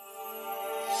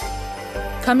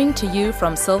Coming to you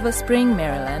from Silver Spring,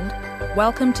 Maryland,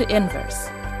 welcome to Inverse,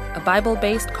 a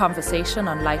Bible-based conversation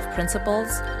on life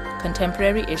principles,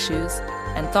 contemporary issues,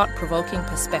 and thought-provoking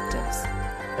perspectives.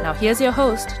 Now here's your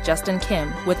host, Justin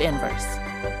Kim, with Inverse.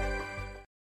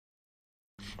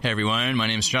 Hey everyone, my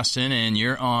name is Justin, and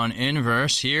you're on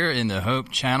Inverse here in the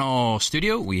Hope Channel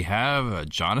studio. We have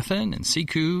Jonathan and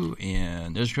Sikhu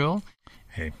and Israel.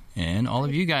 Hey. And all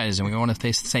of you guys. And we want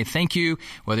to say thank you,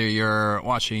 whether you're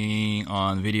watching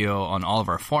on video on all of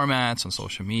our formats, on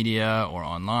social media, or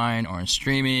online, or in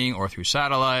streaming, or through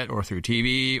satellite, or through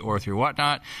TV, or through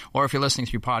whatnot, or if you're listening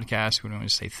through podcasts, we want to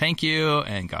say thank you,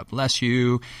 and God bless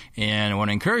you. And I want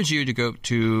to encourage you to go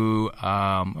to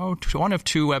one of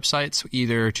two websites,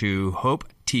 either to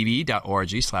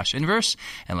hopetv.org/inverse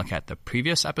and look at the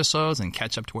previous episodes and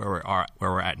catch up to where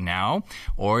we're at now.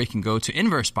 Or you can go to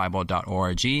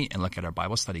inversebible.org and look at our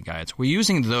Bible study guides. We're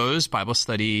using those Bible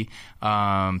study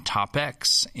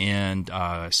topics and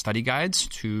study guides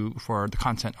for the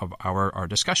content of our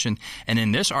discussion. And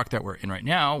in this arc that we're in right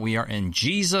now, we are in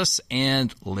Jesus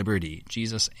and Liberty.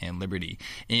 Jesus and Liberty.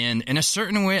 And in a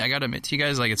certain way, I got to admit to you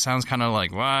guys, like it sounds kind of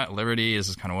like, what? Liberty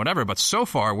is kind of whatever. But so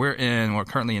far, we're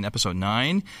currently in episode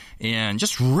 9. And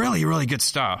just really, really good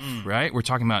stuff, right? We're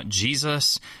talking about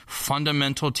Jesus,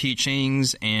 fundamental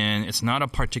teachings, and it's not a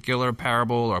particular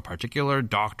parable or a particular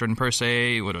doctrine per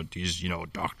se, what are these,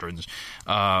 doctrines,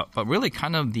 but really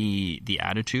kind of the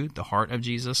attitude, the heart of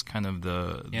Jesus, kind of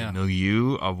the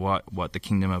milieu of what the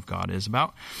kingdom of God is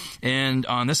about. And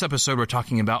on this episode, we're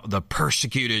talking about the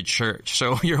persecuted church.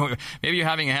 So maybe you're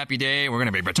having a happy day. We're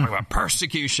going to be talking about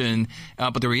persecution,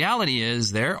 but the reality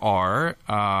is there are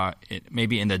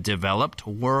maybe in the developed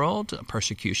world,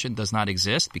 persecution does not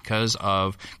exist because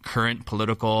of current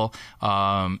political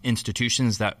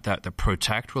institutions that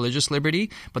protect religious liberty.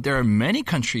 But there are many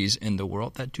countries in the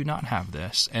world that do not have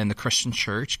this. And the Christian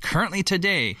church currently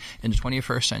today in the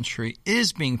 21st century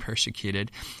is being persecuted.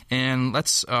 And we're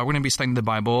going to be studying the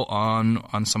Bible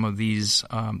on some of these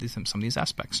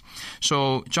aspects.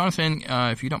 So Jonathan,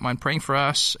 if you don't mind praying for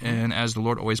us, and as the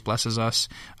Lord always blesses us,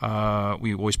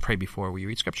 we always pray before we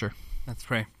read Scripture. Let's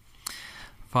pray.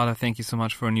 Father, thank you so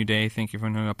much for a new day. Thank you for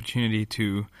an opportunity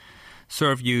to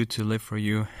serve you, to live for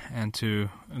you, and to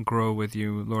grow with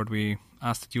you. Lord, we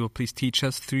ask that you will please teach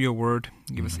us through your word,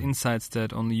 give us insights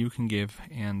that only you can give,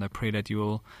 and I pray that you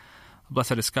will bless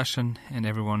our discussion and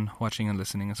everyone watching and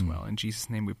listening as well. In Jesus'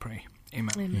 name we pray.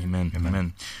 Amen. Amen.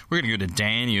 Amen. We're going to go to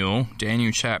Daniel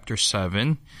chapter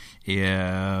 7.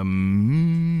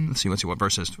 Let's see what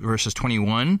verses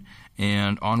 21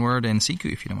 and onward, and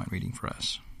Sikhu, if you don't mind reading for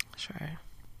us. Sure.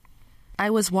 I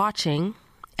was watching,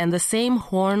 and the same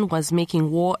horn was making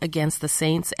war against the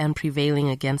saints and prevailing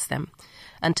against them,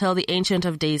 until the Ancient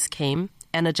of Days came,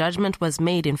 and a judgment was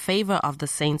made in favor of the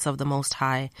saints of the Most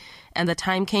High, and the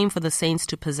time came for the saints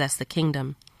to possess the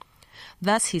kingdom.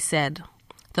 Thus he said,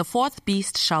 "The fourth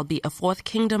beast shall be a fourth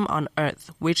kingdom on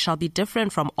earth, which shall be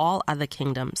different from all other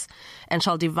kingdoms, and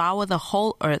shall devour the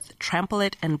whole earth, trample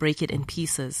it, and break it in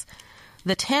pieces.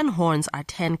 The 10 horns are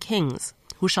 10 kings,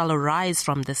 who shall arise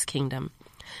from this kingdom.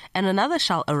 And another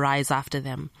shall arise after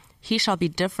them. He shall be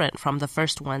different from the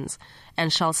first ones,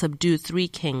 and shall subdue 3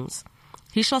 kings.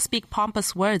 He shall speak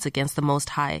pompous words against the Most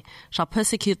High, shall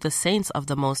persecute the saints of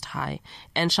the Most High,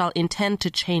 and shall intend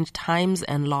to change times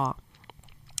and law.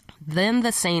 Then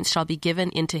the saints shall be given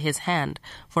into his hand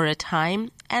for a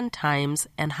time, and times,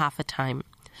 and half a time.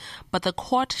 But the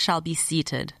court shall be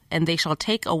seated, and they shall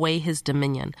take away his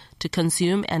dominion, to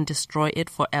consume and destroy it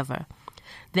forever.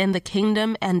 Then the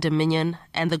kingdom and dominion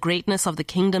and the greatness of the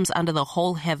kingdoms under the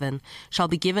whole heaven shall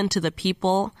be given to the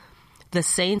people, the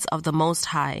saints of the Most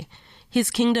High.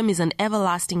 His kingdom is an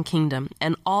everlasting kingdom,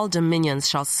 and all dominions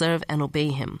shall serve and obey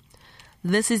him.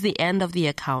 This is the end of the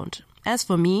account. As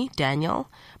for me, Daniel,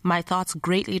 my thoughts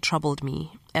greatly troubled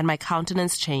me, and my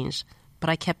countenance changed, but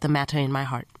I kept the matter in my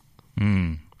heart."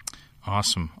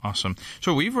 Awesome.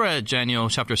 So we've read Daniel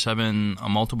chapter 7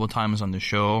 multiple times on the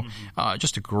show.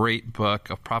 Just a great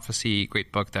book of prophecy,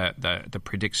 great book that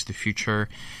predicts the future.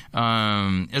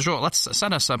 Israel, let's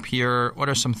set us up here. What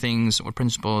are some things or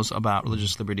principles about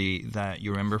religious liberty that you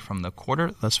remember from the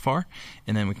quarter thus far?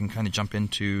 And then we can kind of jump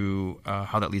into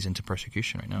how that leads into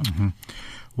persecution right now.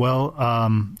 Well,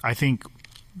 I think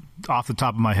off the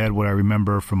top of my head, what I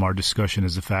remember from our discussion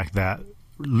is the fact that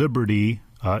liberty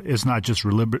is not just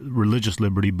religious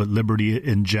liberty, but liberty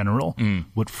in general.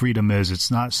 What freedom is, it's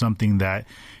not something that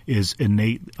is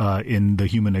innate in the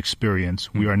human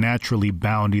experience. We are naturally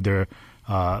bound either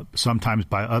sometimes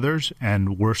by others,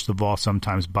 and worst of all,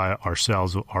 sometimes by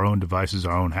ourselves, our own devices,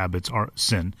 our own habits, our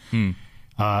sin.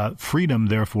 Freedom,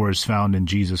 therefore, is found in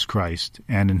Jesus Christ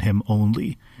and in Him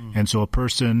only. And so a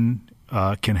person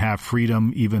can have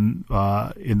freedom even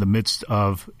in the midst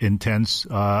of intense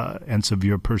and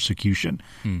severe persecution.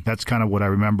 That's kind of what I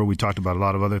remember. We talked about a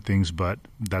lot of other things, but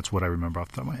that's what I remember off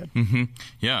the top of my head.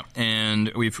 Yeah, and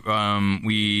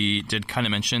we did kind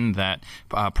of mention that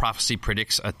prophecy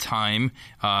predicts a time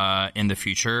in the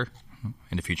future.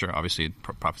 In the future, obviously,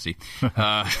 prophecy.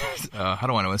 How do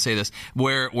I want to say this?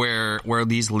 Where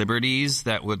these liberties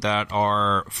that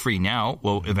are free now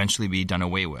will eventually be done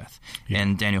away with,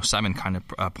 and Daniel 7 kind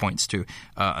of points to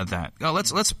that.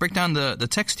 Let's break down the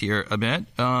text here a bit.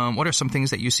 What are some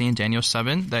things that you see in Daniel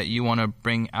 7 that you want to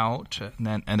bring out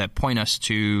and that point us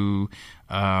to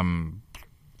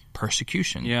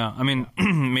persecution? Yeah, I mean,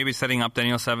 maybe setting up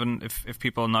Daniel 7, if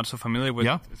people are not so familiar with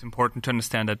it, it's important to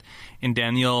understand that in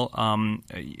Daniel,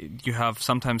 you have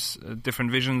sometimes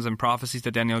different visions and prophecies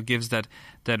that Daniel gives that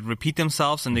repeat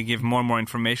themselves, and they give more and more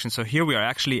information. So here we are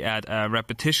actually at a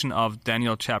repetition of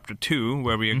Daniel chapter 2,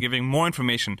 where we are giving more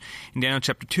information. In Daniel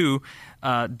chapter 2,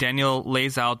 Daniel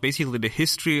lays out basically the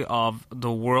history of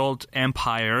the world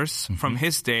empires from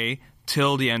his day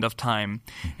till the end of time.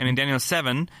 And in Daniel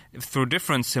 7, through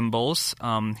different symbols,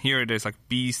 here it is like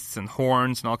beasts and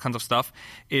horns and all kinds of stuff,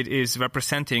 it is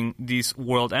representing these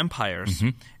world empires.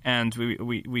 And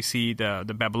we see the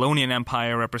Babylonian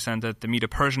Empire represented, the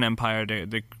Medo-Persian Empire,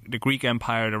 the Greek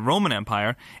Empire, the Roman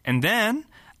Empire. And then,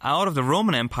 out of the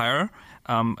Roman Empire,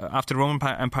 after the Roman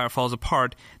Empire falls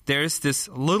apart, there's this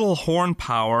little horn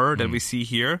power that we see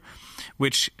here,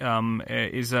 which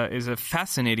is a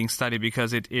fascinating study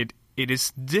because it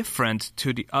is different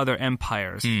to the other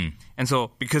empires. And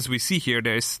so, because we see here,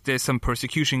 there's some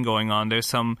persecution going on. There's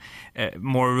some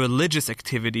more religious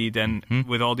activity than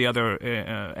with all the other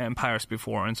empires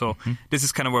before. And so, this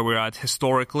is kind of where we're at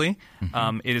historically.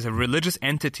 It is a religious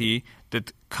entity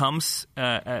that comes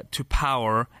to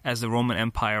power as the Roman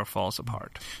Empire falls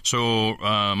apart. So,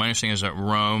 my understanding is that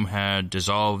Rome had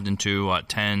dissolved into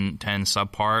 10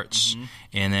 subparts,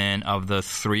 and then of the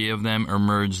 3 of them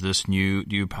emerged this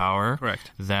new power.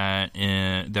 Correct. That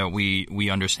we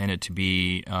understand it to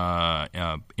be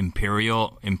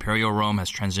imperial Rome has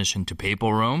transitioned to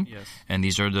papal Rome. Yes. And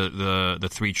these are the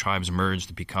 3 tribes merged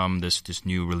to become this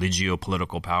new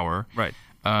religio-political power. Right.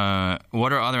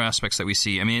 What are other aspects that we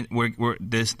see? I mean,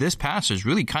 this passage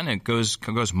really kind of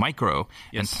goes micro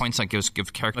and points out gives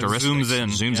characteristics. Like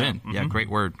zooms in. Yeah, great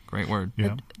word.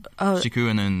 Yeah. Sikhu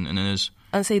and then is.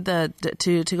 I'd say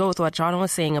to go with what John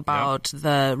was saying about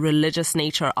the religious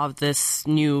nature of this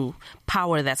new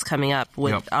power that's coming up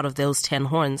out of those 10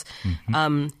 horns.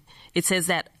 It says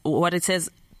that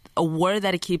a word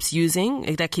that it keeps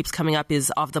using, that keeps coming up,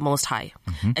 is of the Most High.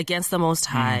 Against the Most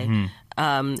High,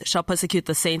 shall persecute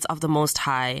the saints of the Most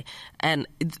High. And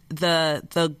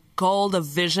the goal, the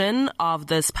vision of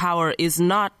this power is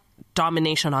not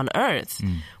domination on earth,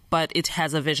 but it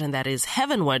has a vision that is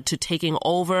heavenward, to taking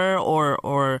over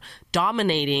or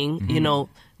dominating,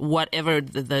 whatever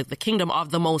the kingdom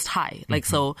of the Most High. Like,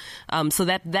 so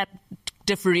that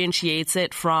differentiates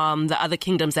it from the other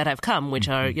kingdoms that have come, which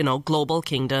are, global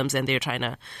kingdoms, and they're trying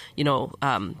to,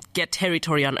 get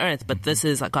territory on earth. But this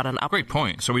has got an upward. Great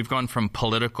point. So we've gone from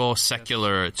political,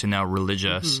 secular to now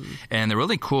religious. And the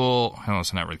really cool, I don't know,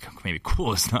 it's not really, maybe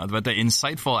cool it's not, but the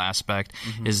insightful aspect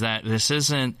is that this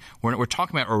isn't, we're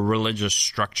talking about a religious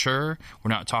structure. We're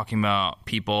not talking about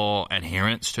people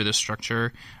adherents to this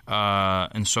structure.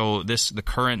 And so the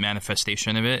current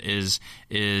manifestation of it is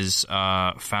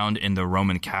found in the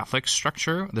Roman Catholic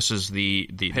structure. This is the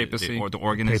papacy, or the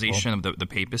organization of the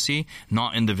papacy,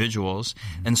 not individuals.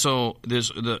 And so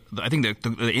I think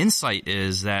the insight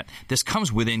is that this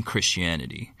comes within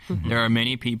Christianity. There are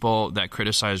many people that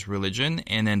criticize religion,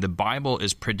 and then the Bible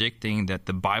is predicting that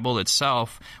the Bible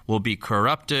itself will be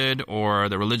corrupted, or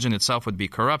the religion itself would be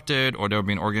corrupted, or there will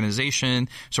be an organization.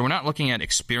 So we're not looking at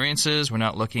experiences. We're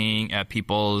not looking at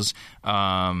people's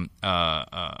own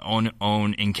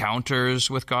encounters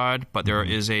with God, but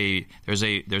there's a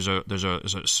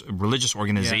religious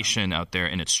organization out there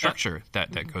in its structure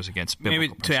that goes against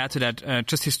biblical principles. To add to that,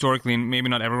 just historically, maybe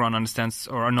not everyone understands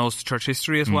or knows church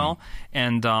history as well,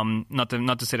 and not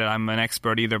to say that I'm an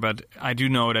expert either, but I do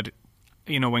know that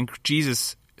when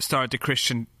Jesus started the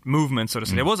Christian movement, so to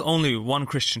say, there was only one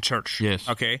Christian church. Yes.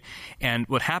 Okay, and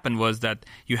what happened was that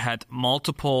you had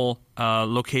multiple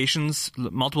locations,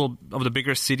 multiple of the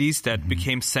bigger cities that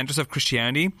became centers of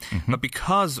Christianity. But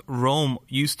because Rome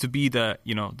used to be the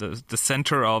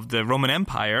center of the Roman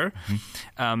Empire,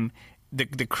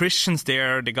 the Christians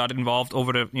there, they got involved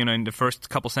over the in the first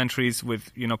couple centuries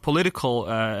with political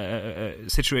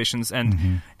situations,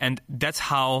 and that's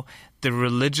how the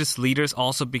religious leaders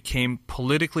also became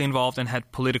politically involved and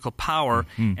had political power,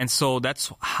 and so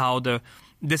that's how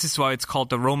this is why it's called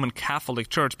the Roman Catholic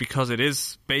Church, because it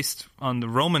is based on the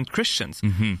Roman Christians.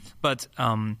 But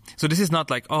so this is not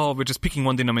like, we're just picking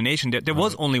one denomination. There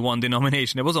was only one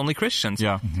denomination. There was only Christians.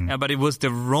 Yeah. But it was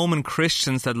the Roman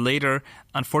Christians that later,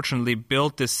 unfortunately,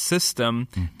 built this system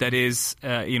that is,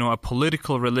 a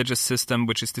political religious system,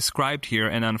 which is described here,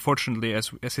 and unfortunately, as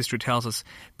history tells us,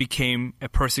 became a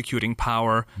persecuting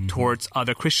power towards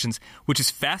other Christians, which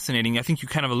is fascinating. I think you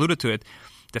kind of alluded to it.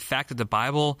 The fact that the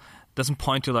Bible doesn't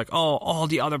point to all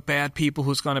the other bad people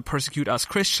who's going to persecute us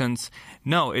Christians.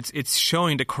 No, it's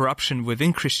showing the corruption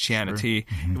within Christianity,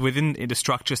 within the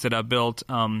structures that are built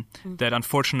that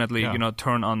unfortunately,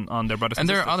 turn on their brothers and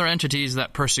there sisters. are other entities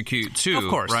that persecute too, of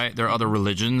course. Right? There are other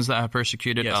religions that have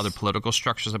persecuted, Yes. other political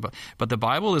structures. But the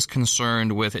Bible is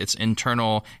concerned with its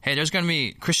internal, there's going to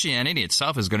be, Christianity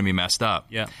itself is going to be messed up.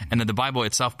 Yeah. And then the Bible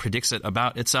itself predicts it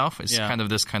about itself. It's kind of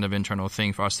this kind of internal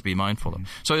thing for us to be mindful of.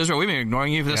 So Israel, we've been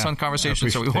ignoring you for this conversation,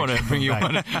 so we want to bring you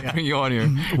on here.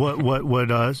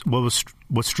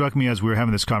 What struck me as we were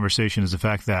having this conversation is the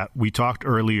fact that we talked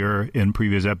earlier in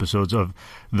previous episodes of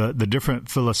the different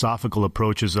philosophical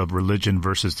approaches of religion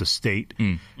versus the state.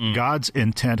 God's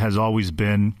intent has always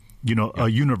been, a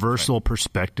universal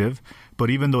perspective. But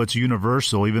even though it's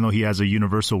universal, even though he has a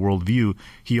universal worldview,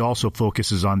 he also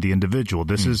focuses on the individual.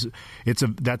 It's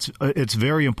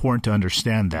very important to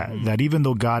understand that even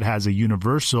though God has a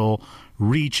universal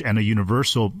reach and a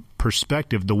universal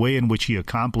perspective, the way in which he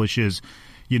accomplishes,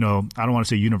 I don't want to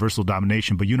say universal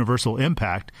domination, but universal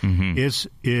impact is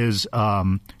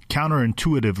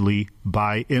counterintuitively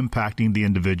by impacting the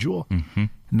individual.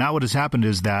 Now what has happened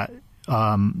is that,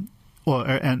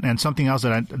 and something else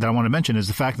that I want to mention is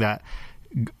the fact that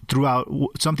throughout,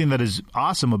 something that is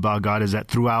awesome about God is that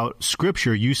throughout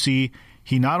Scripture, you see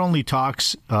he not only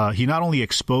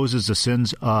exposes the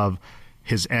sins of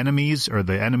his enemies or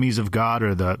the enemies of God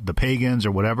or the pagans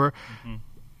or whatever,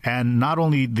 and not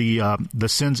only the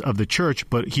sins of the church,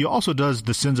 but he also does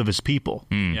the sins of his people.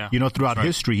 Throughout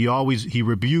history, he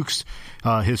rebukes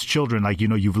his children, like,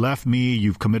 you've left me,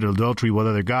 you've committed adultery with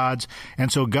other gods, and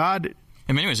so God.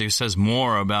 In many ways, he says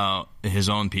more about his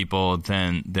own people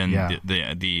than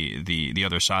the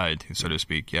other side, so to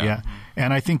speak. Yeah.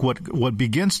 And I think what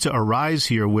begins to arise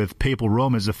here with papal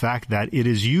Rome is the fact that it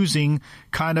is using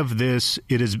kind of this.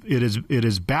 It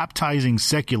is baptizing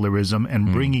secularism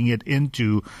and bringing it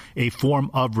into a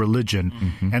form of religion.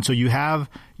 And so you have.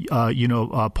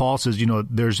 Paul says,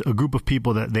 there's a group of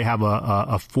people that they have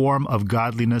a form of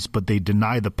godliness, but they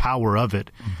deny the power of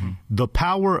it. The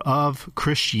power of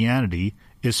Christianity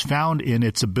is found in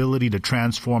its ability to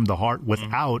transform the heart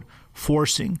without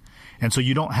forcing. And so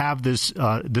you don't have this,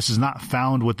 this is not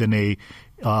found within a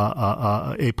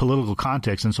political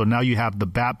context. And so now you have the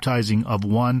baptizing of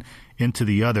one into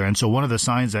the other. And so one of the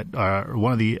signs that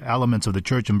one of the elements of the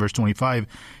church in verse 25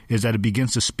 is that it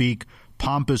begins to speak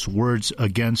pompous words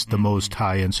against the Most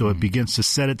High. And so it begins to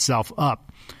set itself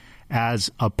up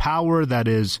as a power that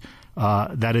is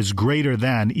greater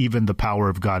than even the power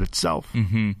of God itself.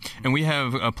 And we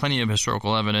have plenty of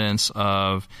historical evidence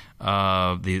of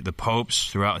the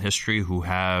popes throughout history who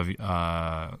have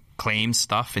claim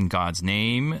stuff in God's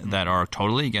name that are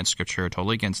totally against Scripture,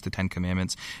 totally against the Ten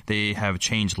Commandments. They have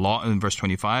changed law in verse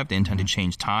 25. They intend to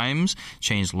change times,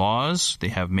 change laws. They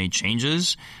have made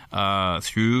changes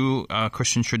through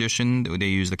Christian tradition. They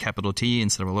use the capital T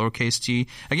instead of a lowercase t.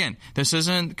 Again, this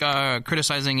isn't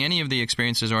criticizing any of the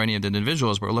experiences or any of the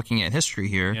individuals. We're looking at history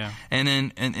here. Yeah. And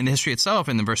then in the history itself,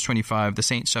 in the verse 25, the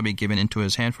saint shall be given into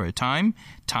his hand for a time,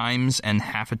 times, and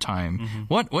half a time.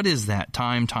 What is that?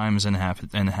 Time, times, and half a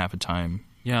time.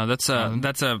 Yeah, that's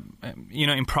a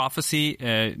in prophecy,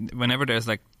 whenever there's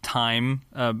like time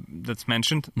that's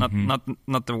mentioned,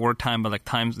 not the word time, but like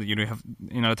times that you have,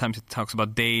 at times it talks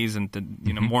about days and the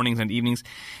mornings and evenings.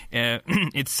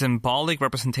 It's symbolic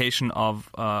representation of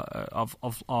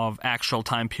actual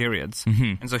time periods,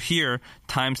 and so here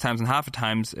times, and half a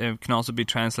times can also be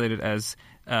translated as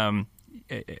a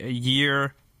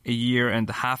year and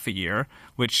a half a year,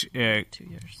 which 2 years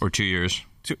or 2 years.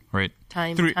 Right.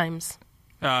 times.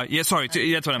 That's what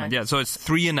I meant. Yeah, so it's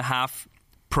 3.5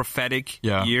 prophetic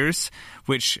years,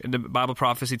 which the Bible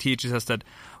prophecy teaches us that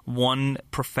one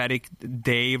prophetic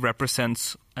day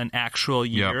represents an actual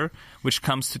year, which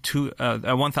comes to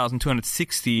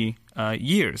 1,260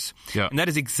 years. Yeah. And that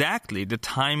is exactly the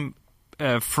time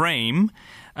frame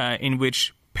in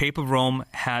which Papal Rome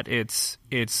had its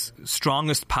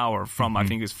strongest power from I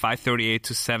think it's 538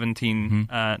 to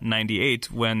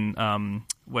 1798 when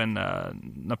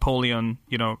Napoleon,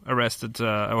 arrested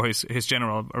or his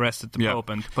general arrested the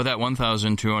Pope. But that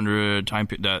 1,200 time,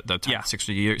 that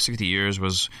 60 years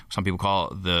was, some people call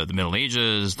it the Middle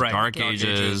Ages, the Dark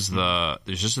Ages.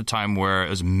 There's just a time where it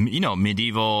was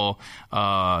medieval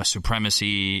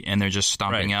supremacy, and they're just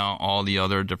stomping out all the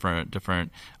other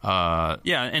different.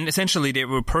 And essentially they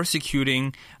were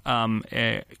persecuting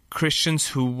Christians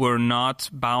who were not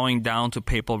bowing down to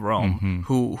Papal Rome,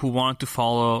 who wanted to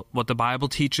follow what the Bible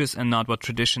teaches and not what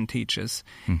tradition teaches.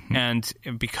 And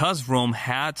because Rome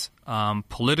had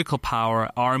political power,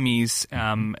 armies,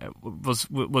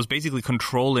 was basically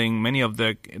controlling many of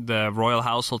the royal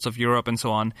households of Europe and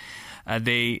so on,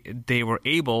 they were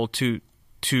able to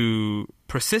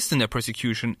persist in their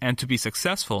persecution and to be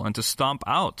successful and to stomp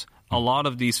out a lot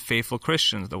of these faithful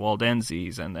Christians, the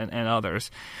Waldenses and others.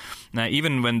 Now,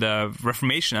 even when the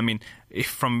Reformation,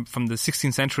 from the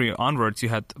 16th century onwards, you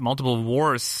had multiple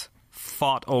wars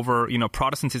fought over,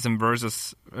 Protestantism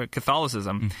versus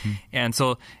Catholicism, and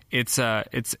so it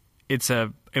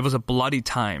was a bloody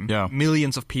time. Yeah.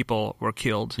 Millions of people were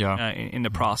killed in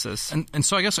the process. And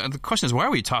so I guess the question is, why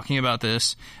are we talking about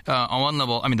this? On one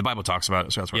level, the Bible talks about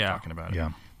it, so that's why we're talking about it. Yeah.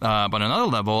 But on another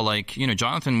level,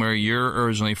 Jonathan, where you're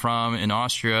originally from, in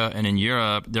Austria and in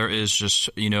Europe, there is just,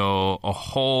 a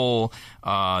whole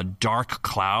dark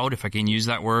cloud, if I can use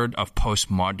that word, of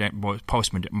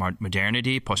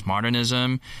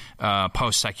postmodernism,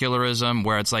 post-secularism,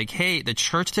 where it's like, hey, the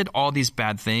church did all these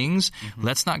bad things.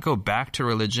 Let's not go back to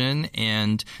religion.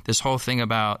 And this whole thing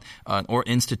about or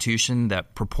institution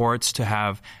that purports to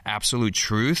have absolute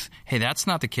truth, hey, that's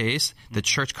not the case. The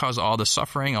church caused all the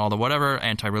suffering, all the whatever,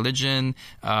 anti-religion,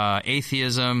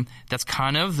 atheism. That's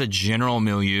kind of the general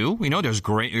milieu. We know there's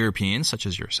great Europeans, such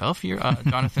as yourself,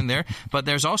 Jonathan, there. But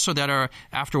there's also that are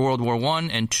after World War I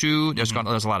and II, there's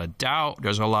a lot of doubt.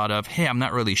 There's a lot of, hey, I'm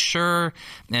not really sure.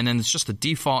 And then it's just a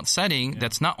default setting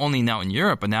that's not only now in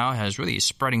Europe, but now has really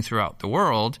spreading throughout the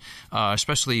world,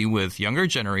 especially with younger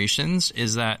generations,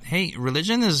 is that, hey,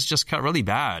 religion is just really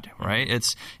bad, right?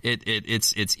 It's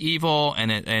evil,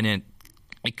 and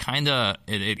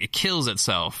it kills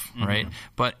itself, right?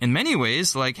 But in many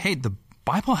ways, hey, the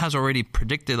Bible has already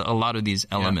predicted a lot of these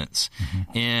elements.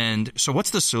 And so what's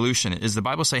the solution? Is the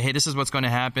Bible say, hey, this is what's going to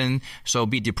happen, so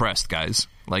be depressed, guys?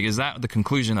 Is that the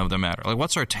conclusion of the matter?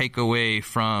 What's our takeaway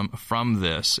from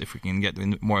this, if we can get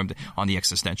more on the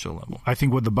existential level? I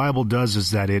think what the Bible does is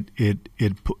that it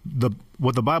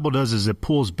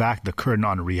pulls back the curtain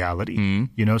on reality.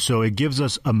 So it gives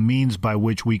us a means by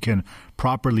which we can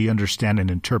properly understand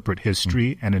and interpret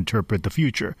history and interpret the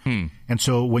future. And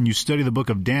so when you study the book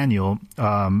of Daniel,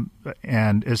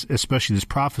 and especially this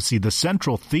prophecy, the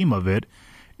central theme of it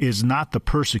is not the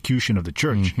persecution of the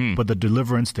church, but the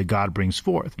deliverance that God brings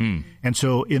forth. And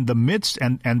so in the midst,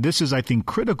 and this is, I think,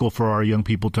 critical for our young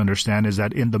people to understand, is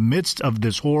that in the midst of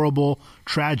this horrible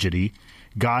tragedy,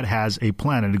 God has a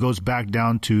plan. And it goes back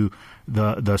down to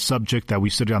the subject that we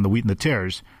studied on the wheat and the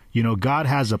tares. God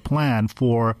has a plan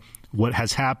for what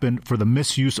has happened, for the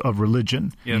misuse of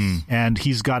religion. Yes. And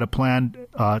he's got a plan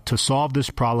to solve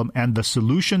this problem. And the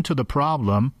solution to the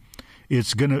problem,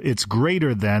 it's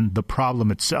greater than the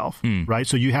problem itself, right?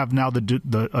 So you have now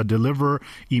a deliverer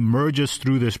emerges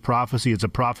through this prophecy. It's a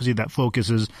prophecy that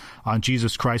focuses on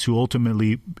Jesus Christ, who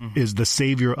ultimately is the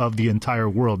savior of the entire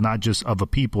world, not just of a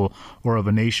people or of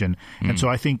a nation. And so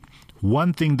I think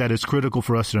one thing that is critical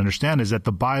for us to understand is that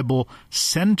the Bible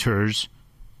centers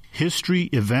history,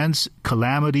 events,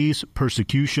 calamities,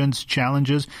 persecutions,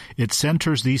 challenges. It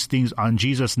centers these things on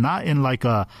Jesus, not in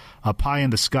a pie in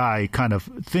the sky kind of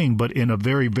thing, but in a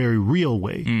very, very real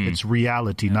way. It's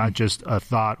reality, not just a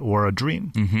thought or a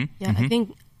dream. I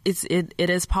think it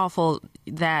is powerful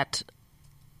that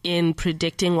in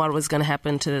predicting what was going to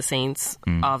happen to the saints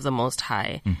of the Most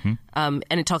High, and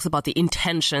it talks about the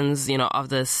intentions, of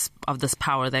this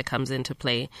power that comes into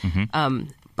play.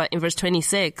 But in verse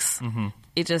 26,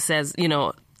 it just says,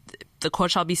 the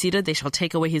court shall be seated; they shall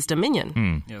take away his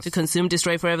dominion to consume,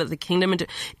 destroy forever the kingdom.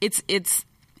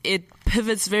 It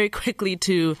pivots very quickly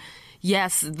to,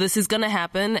 yes, this is going to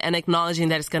happen, and acknowledging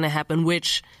that it's going to happen,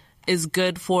 which is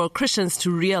good for Christians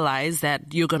to realize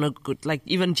that you're going to,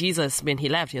 even Jesus, when he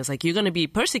left, he was like, you're going to be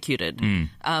persecuted.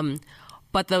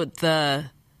 But the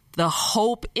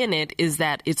hope in it is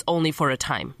that it's only for a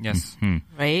time. Yes.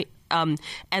 Right? And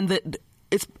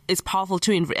it's powerful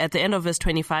too. At the end of verse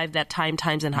 25, that time,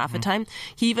 times, and half a time,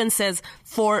 he even says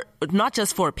not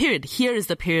just for a period. Here is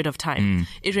the period of time.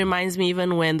 It reminds me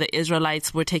even when the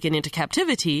Israelites were taken into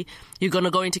captivity. You're going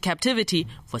to go into captivity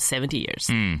for 70 years.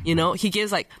 You know, he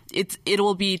gives it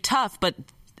will be tough, but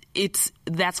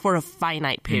that's for a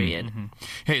finite period.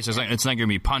 Hey, so it's not going to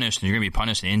be punished, and you're going to be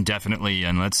punished indefinitely,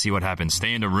 and let's see what happens.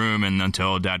 Stay in the room and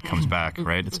until Dad comes back,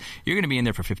 right? You're going to be in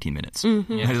there for 15 minutes.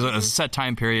 There's a set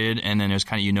time period, and then there's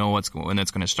kind of when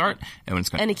it's going to start and when it's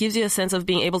going to. And it gives you a sense of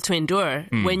being able to endure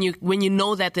when you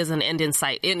know that there's an end in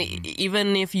sight. And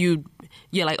even if you're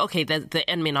like, okay, the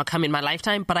end may not come in my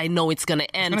lifetime, but I know it's going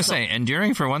to end. I was going to say,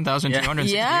 enduring for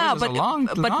 1,260 years is a long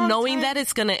knowing time. that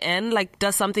it's going to end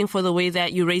does something for the way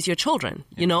that you raise your children.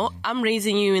 You know, I'm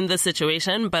raising you in this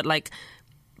situation, but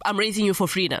I'm raising you for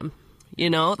freedom. You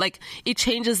know, it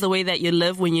changes the way that you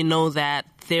live when you know that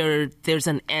there's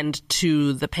an end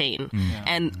to the pain.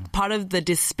 And part of the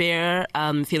despair,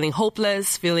 feeling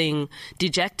hopeless, feeling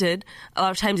dejected, a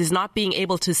lot of times is not being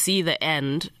able to see the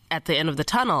end at the end of the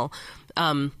tunnel.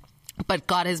 But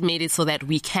God has made it so that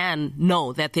we can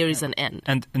know that there is an end.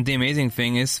 And the amazing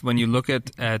thing is, when you look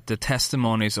at the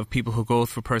testimonies of people who go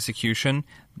through persecution,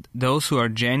 those who are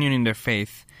genuine in their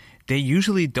faith, they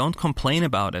usually don't complain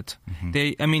about it.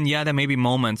 There may be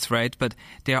moments, right? But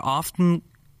they're often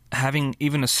having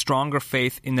even a stronger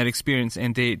faith in that experience,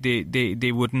 and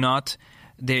they would not.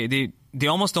 They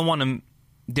almost don't want to.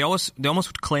 They almost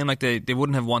would claim they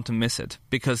wouldn't have want to miss it,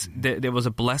 because there was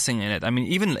a blessing in it. I mean,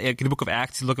 even in the book of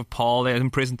Acts, you look at Paul, they're in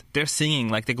prison, they're singing,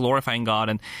 they're glorifying God,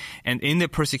 and in their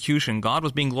persecution, God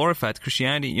was being glorified.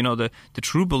 Christianity, the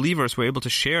true believers were able to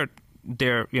share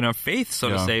their faith, so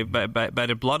to say, by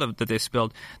the blood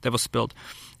that was spilled.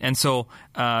 And so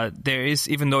there is,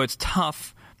 even though it's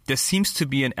tough, there seems to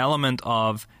be an element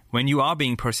of, when you are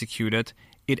being persecuted,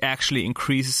 it actually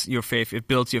increases your faith, it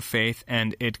builds your faith,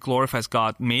 and it glorifies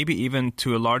God, maybe even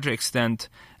to a larger extent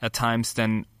at times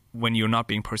than when you're not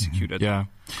being persecuted. Yeah.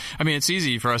 I mean, it's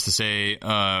easy for us to say,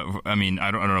 I don't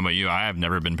know about you, I have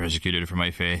never been persecuted for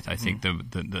my faith. I think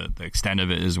the extent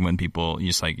of it is when people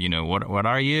just what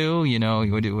are you?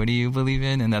 What do you believe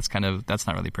in? And that's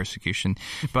not really persecution.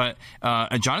 But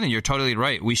Jonathan, you're totally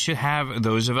right. We should have,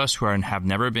 those of us who have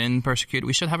never been persecuted,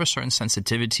 we should have a certain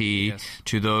sensitivity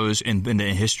to those in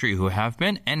the history who have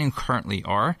been and currently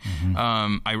are.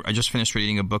 I just finished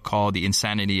reading a book called The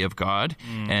Insanity of God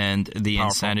and the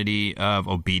Insanity of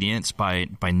Obedience by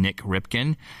Nick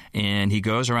Ripken, and he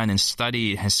goes around and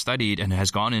has studied and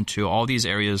has gone into all these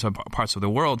areas of parts of the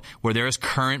world where there is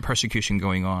current persecution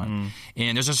going on.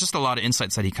 And there's just a lot of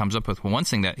insights that he comes up with. Well, one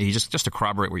thing that he just to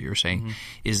corroborate what you were saying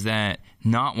is that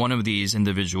not one of these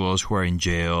individuals who are in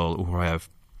jail, who have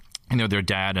their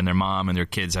dad and their mom and their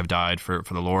kids have died for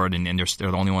the Lord, and they're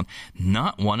the only one.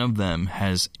 Not one of them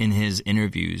has, in his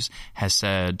interviews, has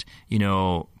said,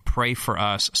 pray for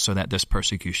us so that this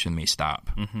persecution may stop.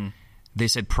 They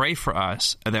said, pray for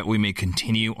us that we may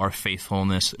continue our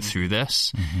faithfulness through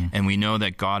this. And we know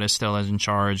that God is still in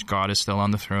charge. God is still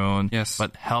on the throne. Yes.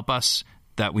 But help us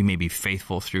that we may be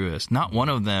faithful through this. Not one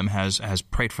of them has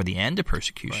prayed for the end of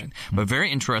persecution. Right. But very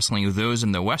interestingly, those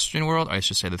in the Western world, I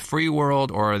should say the free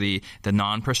world or the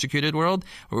non-persecuted world,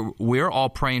 we're all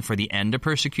praying for the end of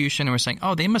persecution, and we're saying,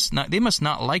 oh, they must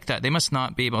not like that. They must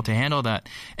not be able to handle that.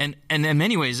 And in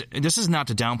many ways, this is not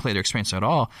to downplay their experience at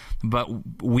all, but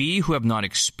we who have not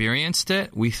experienced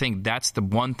it, we think that's the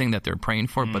one thing that they're praying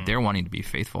for, but they're wanting to be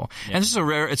faithful. Yeah. And this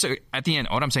is at the end,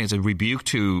 what I'm saying is a rebuke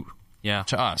to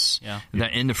us,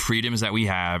 that in the freedoms that we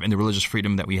have, in the religious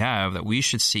freedom that we have, that we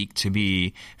should seek to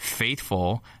be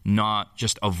faithful, not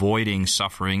just avoiding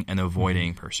suffering and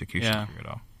avoiding persecution.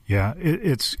 Yeah,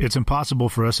 it's impossible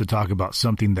for us to talk about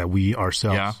something that we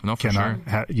ourselves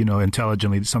cannot,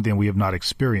 intelligently, something we have not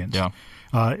experienced. Yeah.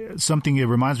 It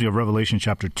reminds me of Revelation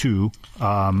chapter 2.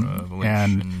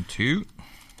 Revelation 2.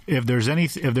 If there's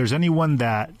anyone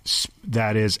that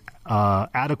is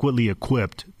adequately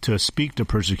equipped to speak to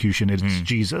persecution, it's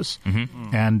Jesus.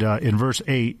 And in verse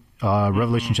 8,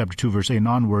 Revelation chapter 2, verse 8 and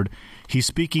onward, he's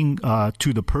speaking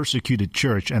to the persecuted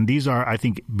church. And these are, I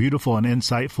think, beautiful and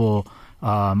insightful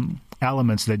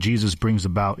elements that Jesus brings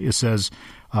about. It says,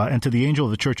 and to the angel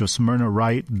of the church of Smyrna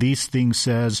write, these things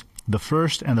says, the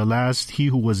first and the last, he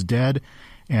who was dead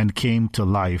and came to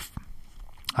life.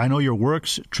 I know your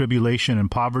works, tribulation and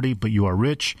poverty, but you are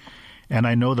rich. And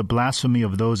I know the blasphemy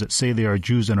of those that say they are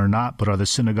Jews and are not, but are the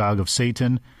synagogue of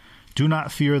Satan. Do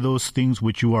not fear those things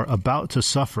which you are about to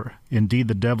suffer. Indeed,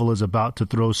 the devil is about to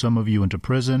throw some of you into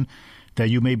prison, that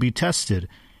you may be tested,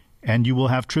 and you will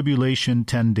have tribulation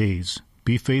 10 days.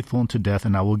 be faithful unto death,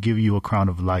 and I will give you a crown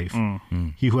of life.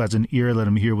 He who has an ear, let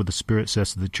him hear what the Spirit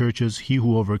says to the churches. He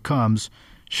who overcomes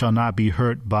shall not be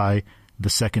hurt by the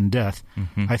second death.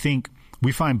 I think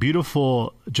we find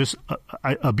beautiful, just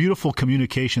a beautiful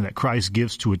communication that Christ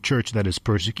gives to a church that is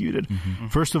persecuted.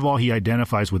 First of all, he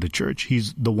identifies with the church.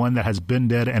 He's the one that has been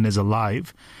dead and is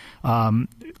alive.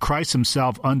 Christ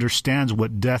himself understands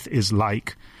what death is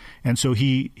like. And so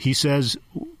he says,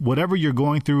 whatever you're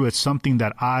going through, it's something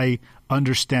that I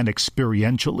understand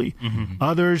experientially.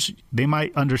 Others, they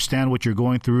might understand what you're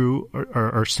going through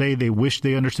or say they wish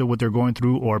they understood what they're going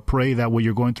through or pray that what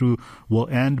you're going through will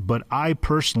end. But I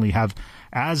personally have,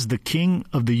 as the King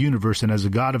of the universe and as the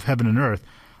God of heaven and earth,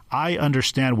 I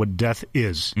understand what death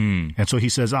is. And so he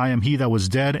says, I am he that was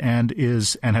dead and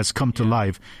has come to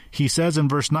life. He says in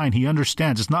verse 9, he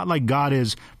understands. It's not like God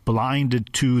is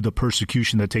blinded to the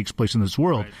persecution that takes place in this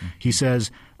world. He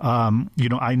says,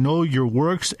 I know your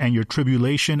works and your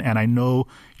tribulation, and I know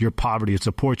your poverty. It's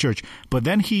a poor church. But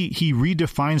then he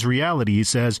redefines reality. He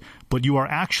says, but you are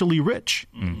actually rich,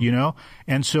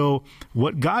 And so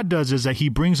what God does is that he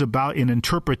brings about an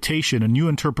interpretation, a new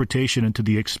interpretation into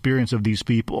the experience of these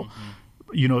people.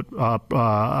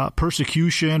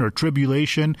 Persecution or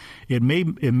tribulation, it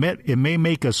may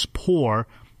make us poor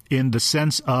in the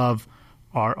sense of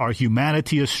our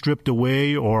humanity is stripped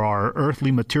away or our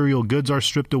earthly material goods are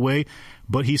stripped away.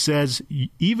 But he says,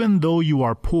 even though you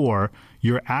are poor,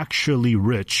 you're actually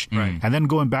rich. And then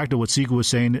going back to what Sikhu was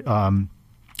saying,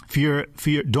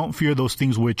 don't fear those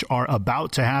things which are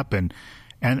about to happen.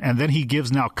 And then he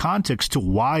gives now context to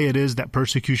why it is that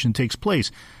persecution takes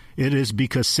place. It is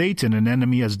because Satan, an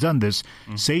enemy, has done this.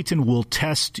 Satan will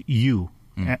test you.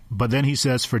 But then he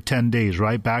says for 10 days,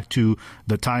 right? Back to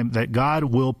the time that God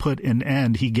will put an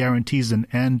end. He guarantees an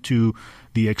end to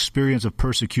the experience of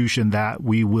persecution that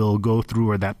we will go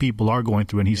through or that people are going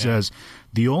through. And he says,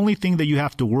 the only thing that you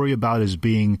have to worry about is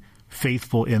being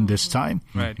faithful in this time.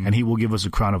 And he will give us a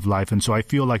crown of life. And so I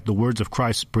feel like the words of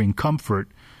Christ bring comfort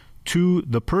to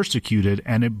the persecuted,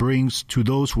 and it brings to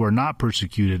those who are not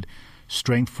persecuted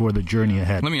strength for the journey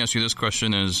ahead. Let me ask you this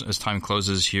question as time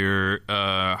closes here.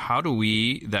 How do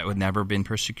we, that would never been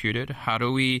persecuted, how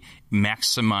do we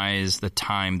maximize the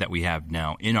time that we have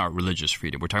now in our religious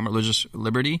freedom? We're talking about religious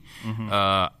liberty.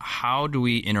 How do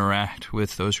we interact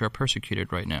with those who are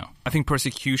persecuted right now? I think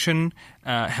persecution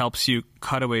helps you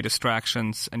cut away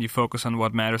distractions and you focus on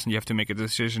what matters, and you have to make a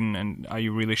decision, and are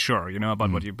you really sure, about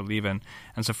what you believe in?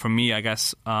 And so for me, I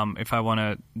guess, if I want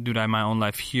to do that in my own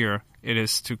life here, it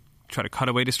is to try to cut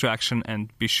away distraction and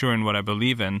be sure in what I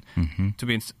believe in. To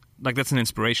be that's an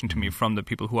inspiration to me from the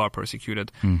people who are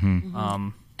persecuted.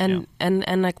 And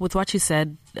like with what you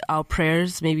said, our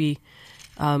prayers, maybe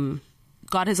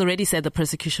God has already said the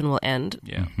persecution will end.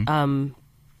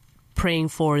 Praying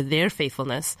for their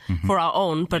faithfulness, for our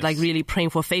own, but like really praying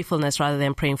for faithfulness rather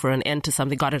than praying for an end to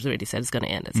something God has already said is going to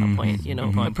end at some point,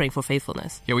 but praying for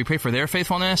faithfulness. Yeah, we pray for their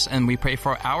faithfulness, and we pray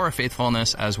for our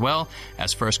faithfulness as well.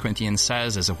 As 1 Corinthians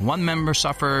says, as if one member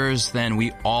suffers, then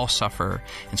we all suffer.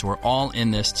 And so we're all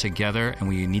in this together, and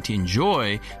we need to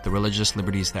enjoy the religious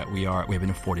liberties that we have been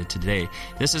afforded today.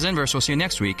 This is Inverse. We'll see you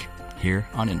next week here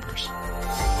on Inverse.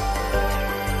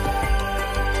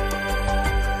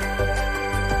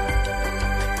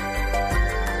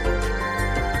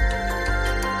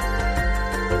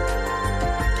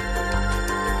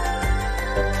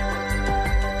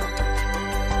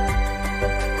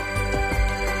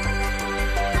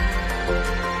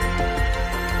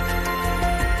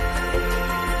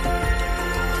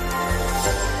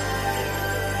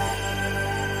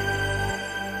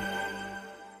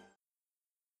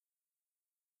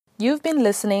 You've been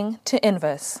listening to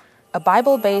Inverse, a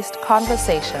Bible-based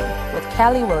conversation with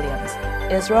Callie Williams,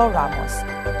 Israel Ramos,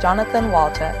 Jonathan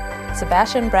Walter,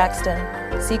 Sebastian Braxton,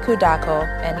 Sikhu Daco,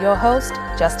 and your host,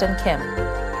 Justin Kim.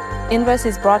 Inverse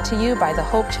is brought to you by the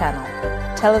Hope Channel,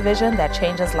 television that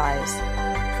changes lives.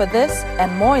 For this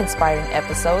and more inspiring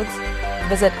episodes,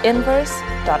 visit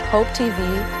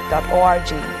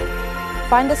inverse.hopetv.org.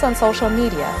 Find us on social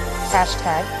media,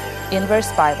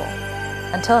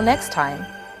 #InverseBible. Until next time,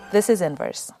 this is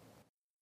Inverse.